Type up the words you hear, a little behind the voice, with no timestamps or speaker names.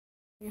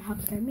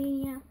Hockstar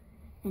Mania,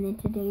 and in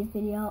today's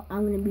video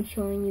I'm going to be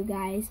showing you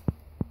guys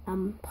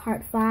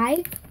part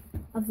 5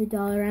 of the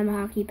Dollarama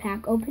hockey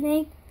pack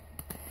opening.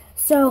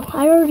 So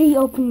I already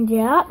opened it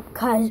up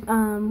because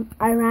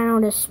I ran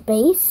out of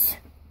space.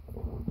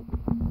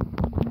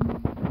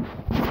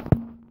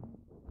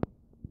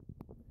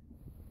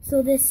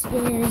 So this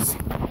is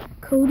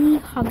Cody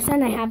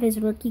Hodgson. I have his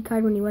rookie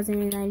card when he wasn't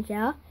in the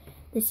NHL.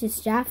 This is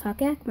Jeff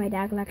Huckett. My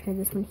dad collected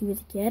this when he was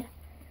a kid.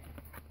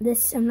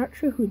 This, I'm not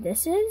sure who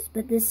this is,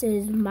 but this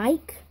is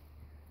Mike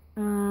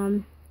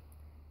Kreskian.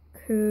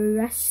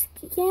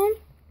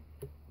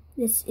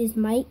 This is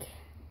Mike.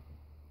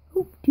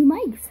 Oh, 2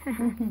 Mikes.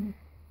 I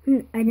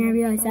didn't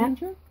realize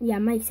that. Yeah,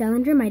 Mike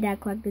Selinger. My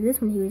dad collected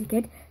this when he was a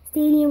kid.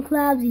 Stadium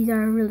clubs. These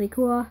are really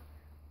cool.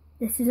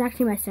 This is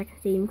actually my second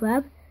stadium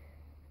club.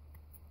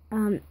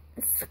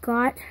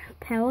 Scott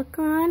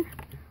Pelican,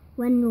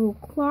 Wendell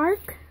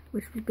Clark,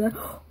 which was good.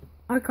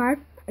 Our card.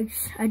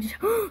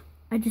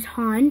 I just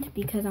honned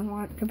because I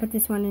want to put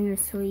this one in the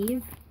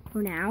sleeve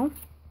for now.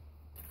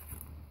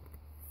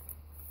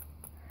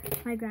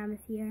 My grandma's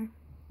here.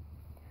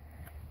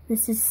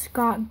 This is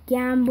Scott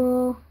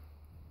Gamble,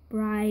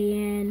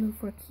 Brian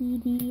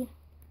Forkedy,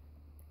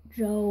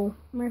 Joe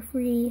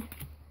Murphy,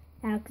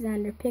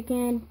 Alexander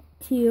Picken,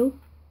 2,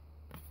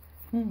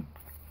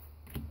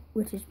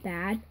 which is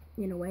bad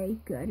in a way,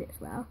 good as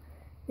well.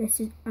 This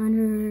is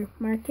Under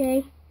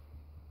Marque.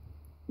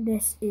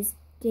 This is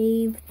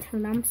Dave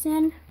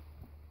Thompson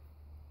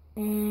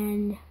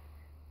and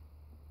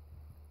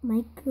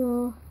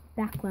Michael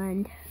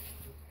Backlund.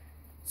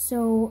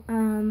 So,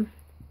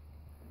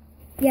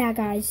 yeah,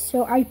 guys.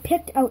 So I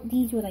picked out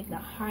these were like the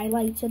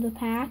highlights of the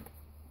pack.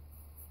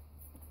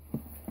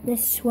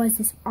 This was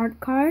this art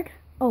card.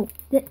 Oh,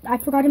 I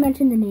forgot to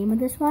mention the name of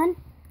this one.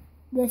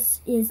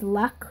 This is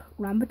Luc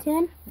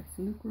Robitaille. It's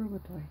Luc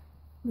Robitaille.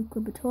 Luc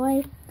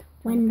Robitaille.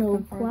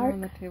 Wendell Clark.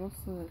 On the table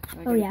so that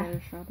I get a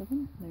better shot of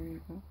him. There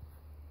you go.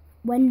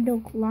 Wendell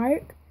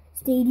Clark.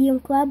 Stadium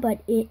Club,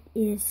 but it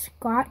is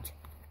Scott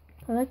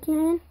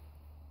Pelican.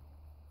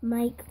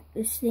 Mike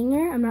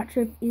Singer. I'm not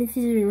sure if this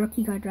is a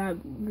rookie card.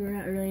 I've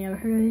not really never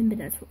heard of him, but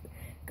that's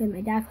good. My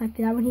dad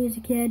collected that when he was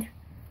a kid.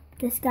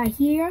 This guy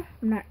here,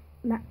 I'm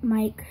not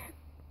Mike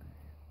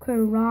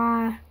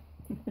Kara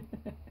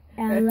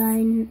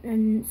Airline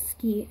and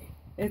Ski.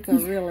 It's a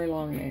really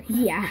long name.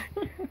 Yeah.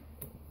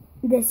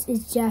 This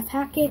is Jeff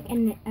Hackett,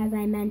 and as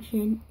I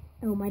mentioned,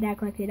 oh, my dad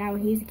collected that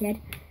when he was a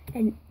kid.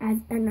 And I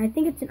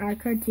think it's an art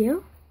card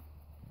too.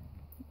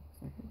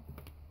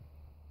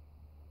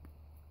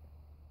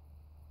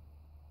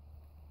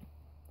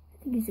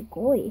 I think he's a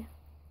goalie.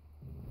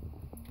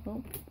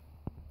 Oh.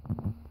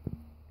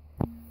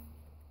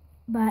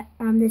 But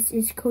this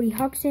is Cody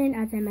Hodgson,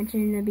 as I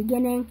mentioned in the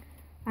beginning.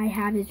 I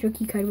have his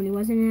rookie card when he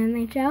wasn't in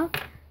NHL.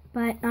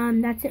 But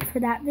that's it for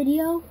that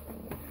video.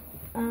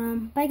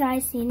 Bye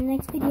guys, see you in the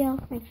next video.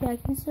 Make sure you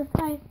like and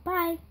subscribe.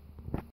 Bye.